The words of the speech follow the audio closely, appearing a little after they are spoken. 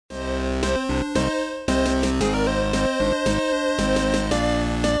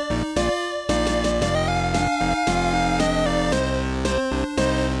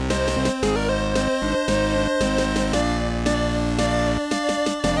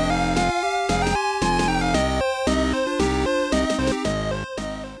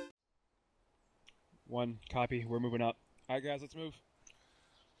1-1. Copy. We're moving up. Alright, guys, let's move.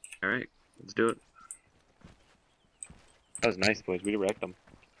 Alright, let's do it. That was nice, boys. We wrecked them.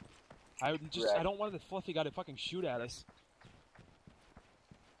 I don't want the fluffy guy to fucking shoot at us.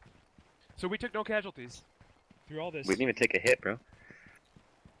 So we took no casualties through all this. We didn't even take a hit, bro.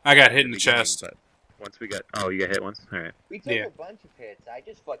 I got hit in the chest. Once we got... Oh, you got hit once? Alright. We took a bunch of hits. I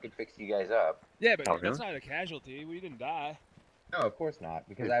just fucking fixed you guys up. Yeah, but Oh, that's really? not a casualty. We didn't die. No, of course not,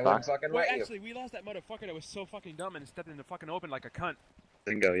 because Good I wouldn't box. fucking Well, let you. actually, we lost that motherfucker that was so fucking dumb and stepped in the fucking open like a cunt.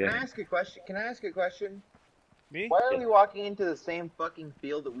 Bingo, Can I yeah. ask a question? Can I ask a question? Me? Why are we walking into the same fucking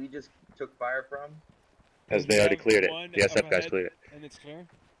field that we just took fire from? Because they already cleared it. One The SF up guys ahead, cleared it. And it's clear?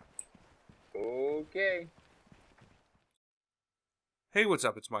 Okay. Hey, what's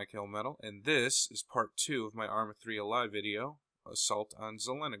up? It's Mykill Metal, and this is part 2 of my ARMA 3 ALiVE video, Assault on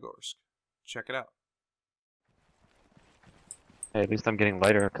Zelenogorsk. Check it out. Hey, at least I'm getting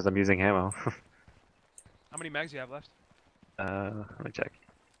lighter because I'm using ammo. How many mags do you have left? Let me check.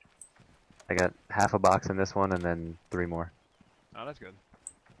 I got half a box in this one and then 3 more. Oh, that's good.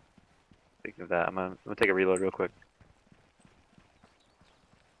 Speaking of that, I'm gonna take a reload real quick.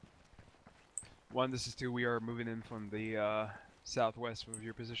 1, this is 2. We are moving in from the southwest of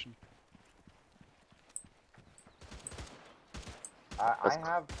your position. I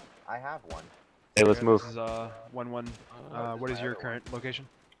have one. Hey, let's Okay, move. This is 1-1. What is your current location?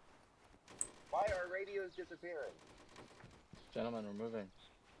 Why are radios disappearing? Gentlemen, we're moving.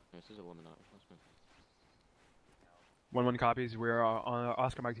 This is a woman, not a husband. 1-1 copies. We're on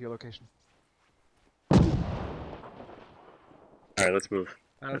Oscar Mike to your location. Alright, let's move.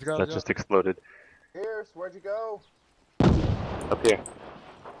 Alright, let's go. That just exploded. Pierce, where'd you go? Up here.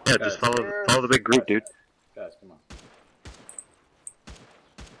 Yeah, just follow the big group, dude. Guys, come on.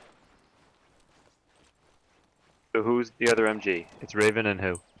 So who's the other MG? It's Raven and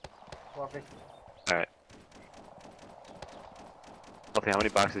who? Fluffy. Alright. Fluffy, how many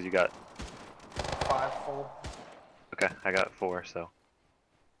boxes you got? 5 full. Okay, I got 4, so.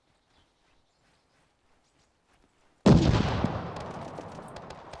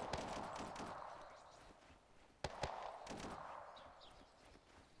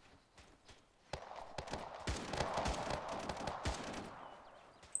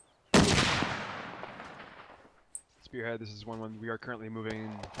 Spearhead, this is 1-1. We are currently moving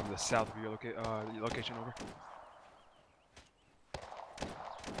from the south of your location over.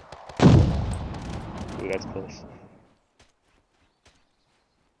 Ooh, that's close.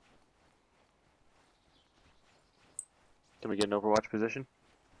 Can we get an Overwatch position?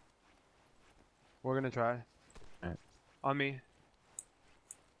 We're gonna try. Alright. On me.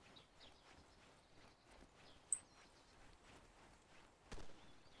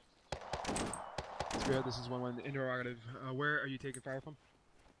 Spearhead, this is 1-1. Interrogative. Where are you taking fire from?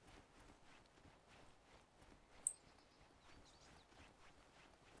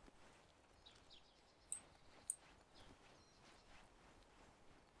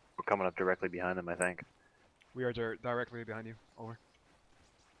 We're coming up directly behind them, I think. We are directly behind you. Over.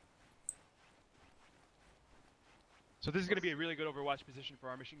 So this is going to be a really good Overwatch position for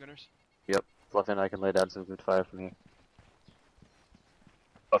our machine gunners. Yep. Fluffy and I can lay down some good fire from here.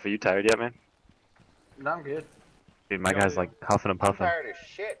 Fluffy, you tired yet, man? No, I'm good. Dude, my guy's like huffing and I'm puffing. tired as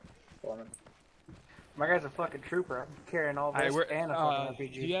shit. My guy's a fucking trooper. I'm carrying all this and a fucking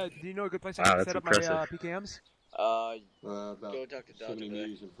RPG. Do you know a good place I Wow, can that's set up impressive. my PKMs? Go talk to Dodge over there.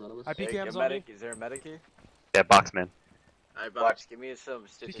 in front of us. I Hey, PKMs on medic, me. is there a medic here? Yeah, Boxman. Alright, Box, give me some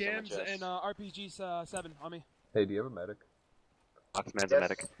stitches on my PKMs chest. and RPG 7 on me. Hey, do you have a medic? Boxman's a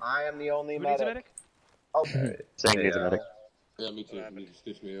medic. I am the only Who needs a medic. medic? Oh, Saying he's a medic. Yeah, me too. What You need to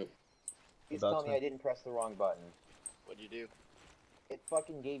stitch me up. he's About telling me to. I didn't press the wrong button. What'd you do? It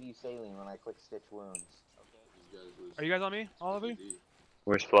fucking gave you saline when I clicked stitch wounds. Are you guys on me? All of you?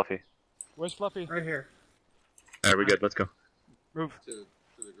 Where's Fluffy? Where's Fluffy? Right here. Alright, we're good. Let's go. Move. To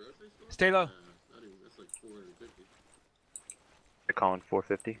the grocery store? Stay low. Not even, that's like 450. You're calling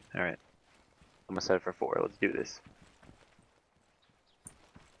 450? Alright. I'm gonna set it for 4. Let's do this.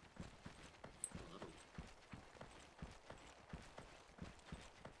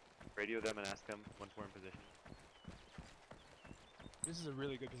 Radio them and ask them once we're in position. This is a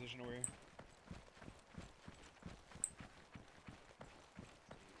really good position over here.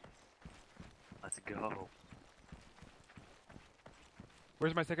 Let's go.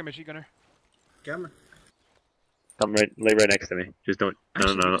 Where's my second machine gunner? Coming. Come lay right next to me. Just don't.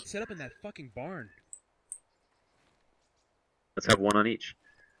 Actually, No. set up in that fucking barn. Let's have one on each.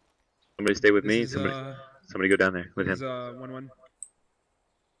 Somebody stay with me. This is, Somebody go down there with This him. is 1-1.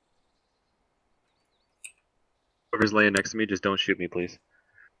 Whoever's laying next to me, just don't shoot me, please.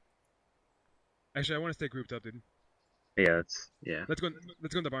 Actually, I want to stay grouped up, dude. Yeah, yeah. Let's go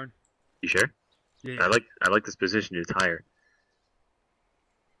in the barn. You sure? Yeah. I like this position. It's higher.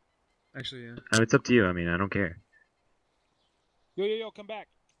 Actually, yeah. It's up to you. I mean, I don't care. Yo, come back.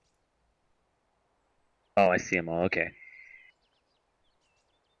 Oh, I see them all. Okay.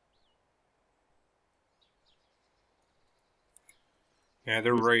 Yeah,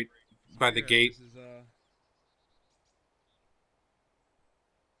 they're right by the gate. This is,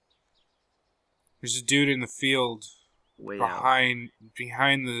 There's a dude in the field Way behind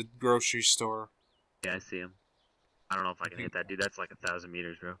the grocery store. Yeah, I see him. I don't know if I can hit that dude. That's like 1,000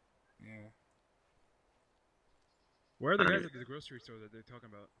 meters, bro. Yeah. Where are the guys at the grocery store that they're talking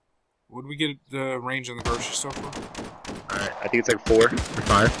about? What did we get the range on the grocery store for? Alright, I think it's like 4 or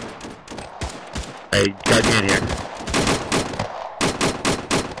 5. Hey, guys, me in here.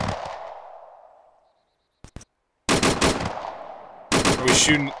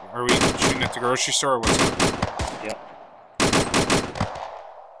 Are we shooting at the grocery store or what's up? Yep.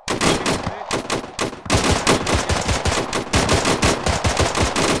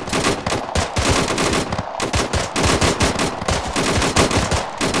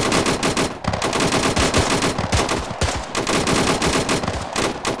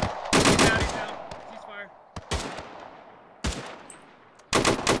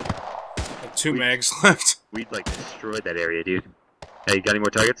 Like 2 mags left. We like destroyed that area, dude. Hey, you got any more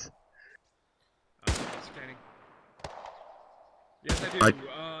targets? Scanning. Yes, I do.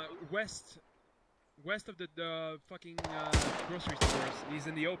 West of the fucking grocery stores. He's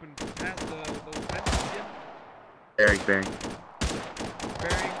in the open past the fence. Bearing. Bearing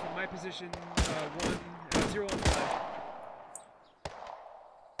from my position, 0 on 5.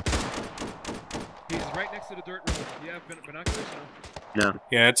 He's right next to the dirt road. Do you have binoculars? No.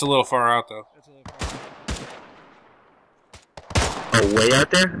 Yeah, it's a little far out though. That's a little far. Oh, way out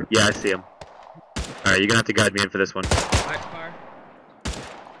there? Yeah, I see him. Alright, you're gonna have to guide me in for this one. Fire.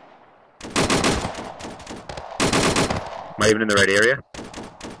 Am I even in the right area?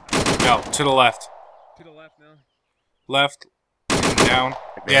 No, to the left. To the left now. Left. And down.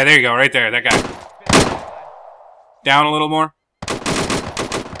 Yeah, there you go, right there, that guy. Down a little more.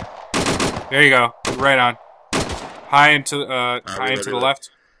 There you go. Right on. High into the left.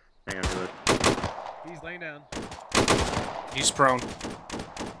 Hang on, reload. He's laying down. He's prone.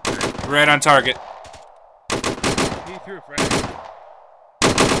 Right on target. He threw a frag.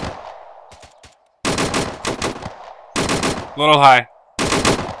 Little high.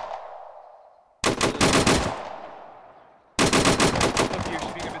 Up here,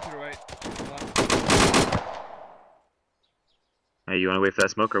 shooting a bit to the right. Hey, you wanna wait for that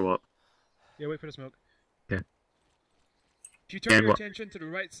smoke or what? Yeah, wait for the smoke. Okay. If you turn your attention to the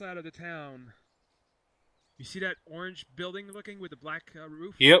right side of the town, you see that orange building looking with the black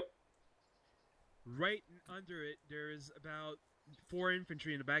roof? Yep. Right under it, there is about 4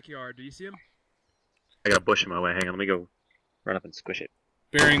 infantry in the backyard. Do you see them? I got a bush in my way. Hang on, let me go run up and squish it.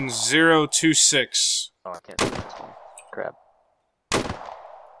 Bearing 026. Oh, I can't do this one. Crap.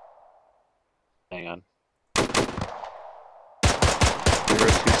 Hang on.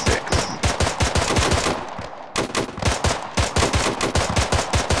 026.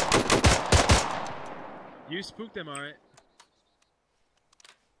 You spooked them, alright.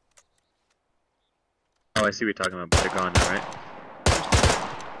 Oh, I see what you're talking about, but they're gone now, right?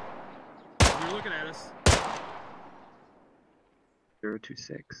 You're looking at us.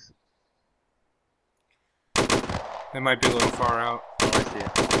 026. They might be a little far out. Oh, I see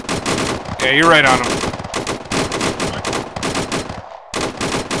it. Yeah, you're right on them.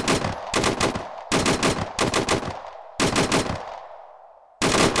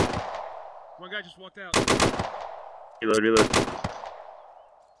 One guy just walked out. Reload.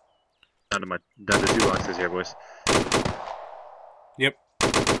 Down to 2 boxes here, boys. Yep.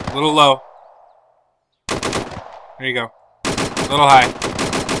 A little low. There you go. A little high.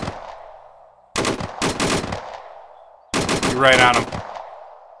 You're right on him.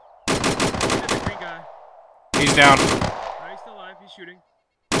 The green guy. He's down. He's still alive. He's shooting.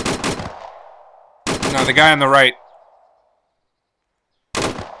 No, the guy on the right.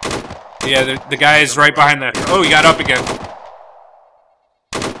 Yeah, the guy is right behind that. Oh, he got up again.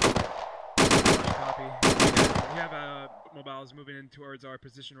 Copy. We have mobiles moving in towards our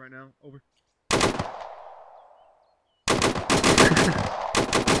position right now. Over.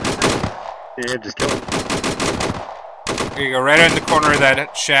 Yeah, just kill him. There you go, right in the corner of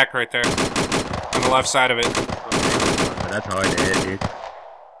that shack right there. On the left side of it. Oh, that's hard to hit, dude.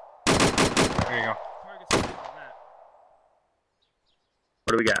 There you go.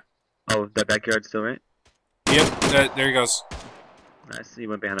 What do we got? Oh, that backyard still, right? Yep, there he goes. Nice, he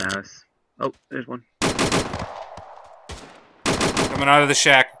went behind the house. Oh, there's one. Coming out of the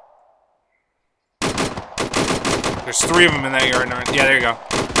shack. There's 3 of them in that yard. Yeah, there you go.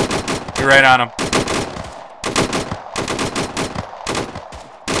 You're right on them.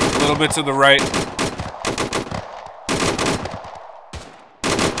 A little bit to the right.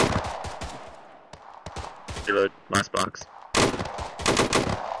 Reload. Last box.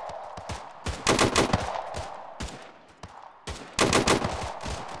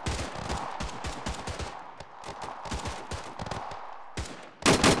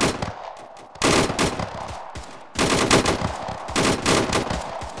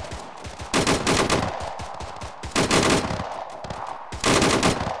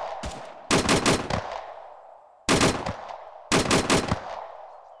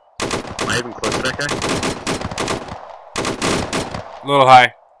 Am I even close to that guy? A little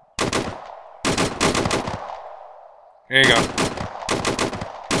high. There you go.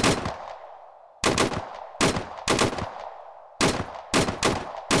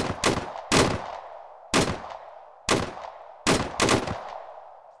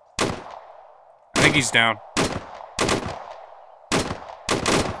 I think he's down.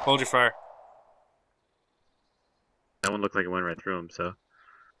 Hold your fire. That one looked like it went right through him, so.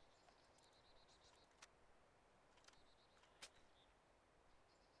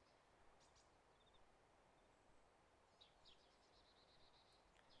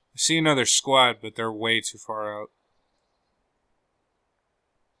 I see another squad, but they're way too far out.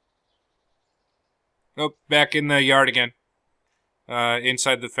 Oh, back in the yard again.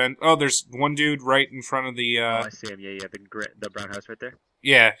 Inside the fence. Oh, there's one dude right in front of the. Oh, I see him. Yeah, the brown house right there.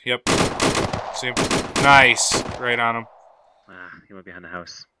 Yeah, yep. See him? Nice. Right on him. Ah, he went behind the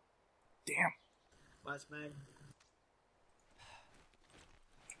house. Damn. Last mag.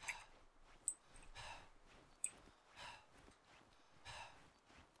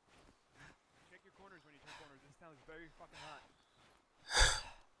 Check your corners when you turn corners. This town is very fucking hot.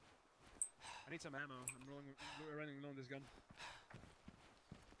 I need some ammo. I'm running low on this gun.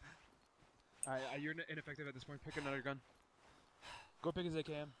 Alright, you're ineffective at this point. Pick another gun. Go pick his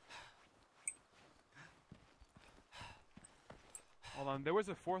AKM. Hold on, there was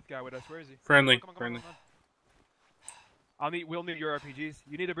a 4th guy with us. Where is he? Friendly. Come on, Friendly. We'll need your RPGs.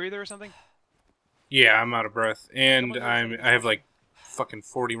 You need a breather or something? Yeah, I'm out of breath, and I have like fucking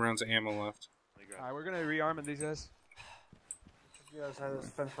 40 rounds of ammo left. Alright, we're gonna rearm these guys. You guys have this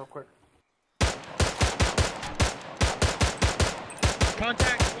fence real quick.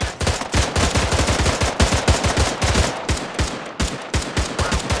 Contact west.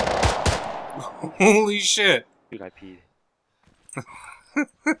 Holy shit! Dude, I peed.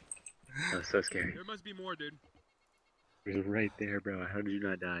 That was so scary. There must be more, dude. It was right there, bro. How did you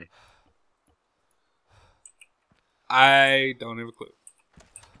not die? I don't have a clue.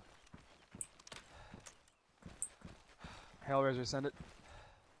 Hellraiser, send it.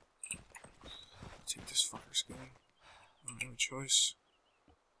 Take this fucker's gun. I don't have a choice.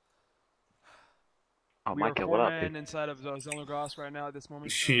 Oh, We are Mykill, 4 what up, men dude? inside of Zelenogorsk right now at this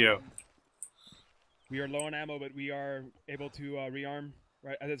moment. Yeah. We are low on ammo, but we are able to rearm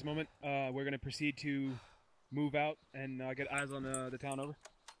right at this moment. We're going to proceed to move out and get eyes on the town over.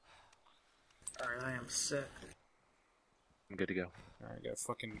 Alright, I am set. I'm good to go. Alright, I got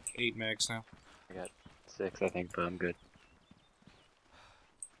fucking 8 mags now. I got 6, I think, but I'm good.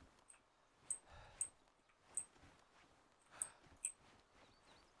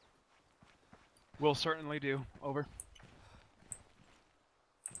 We'll certainly do. Over.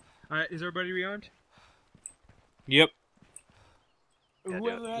 Alright, is everybody rearmed? Yep. Yeah,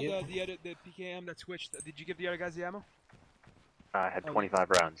 Whoever had Yep. the PKM that switched, did you give the other guys the ammo? I had 25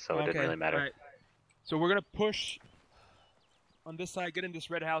 rounds, so it didn't really matter. Alright. So we're gonna push on this side, get in this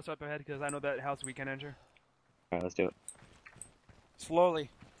red house up ahead, because I know that house we can enter. Alright, let's do it. Slowly.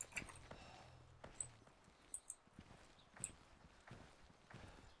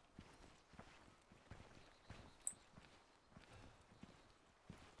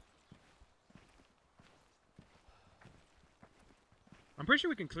 I'm pretty sure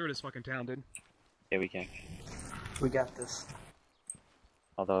we can clear this fucking town, dude. Yeah, we can. We got this.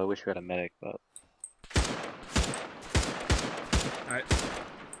 Although I wish we had a medic, but... Alright.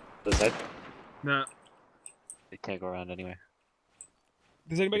 This side? No. It can't go around anyway.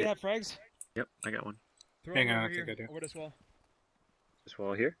 Does anybody have frags? Yep, I got one. Throw Hang them on, over I think here, I do. over this wall. This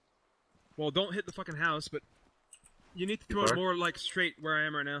wall here? Well, don't hit the fucking house, but you need to Too throw it far? more like straight where I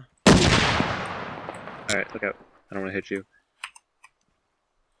am right now. Alright, look out. I don't want to hit you.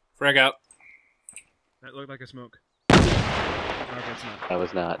 Frag out. That looked like a smoke. Okay, it's not. That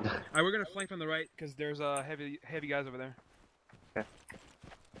was not. Alright, we're gonna flank from the right because there's heavy guys over there. Okay.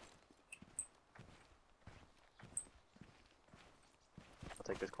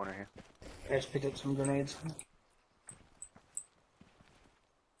 I'll take this corner here. I just picked up some grenades.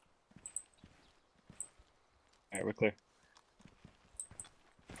 Alright, we're clear.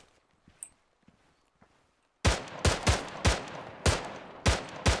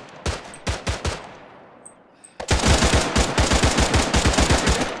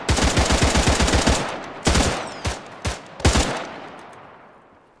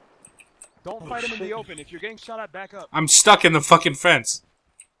 Don't fight him in the open. If you're getting shot at, back up. I'm stuck in the fucking fence.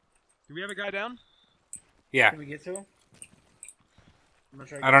 Do we have a guy down? Yeah. Can we get to him?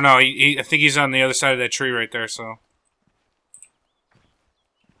 I don't know. I think he's on the other side of that tree right there, so.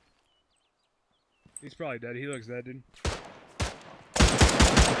 He's probably dead. He looks dead, dude.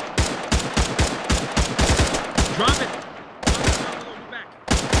 Drop it! Move back.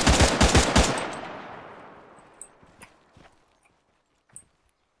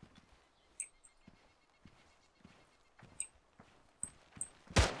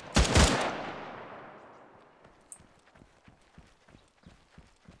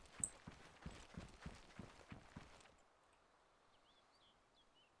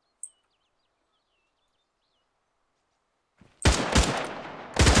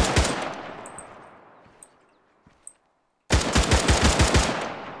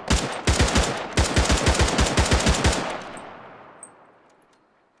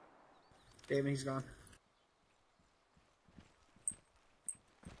 Damn, he's gone.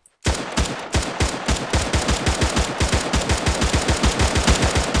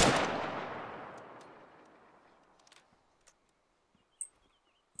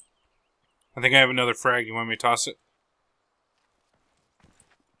 I think I have another frag. You want me to toss it?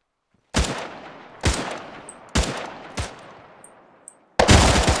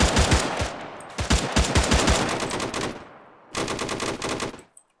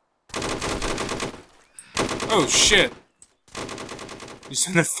 Oh shit! He's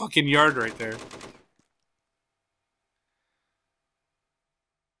in the fucking yard right there.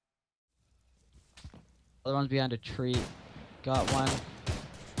 Other one's behind a tree. Got one.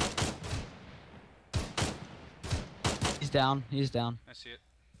 He's down. He's down. I see it.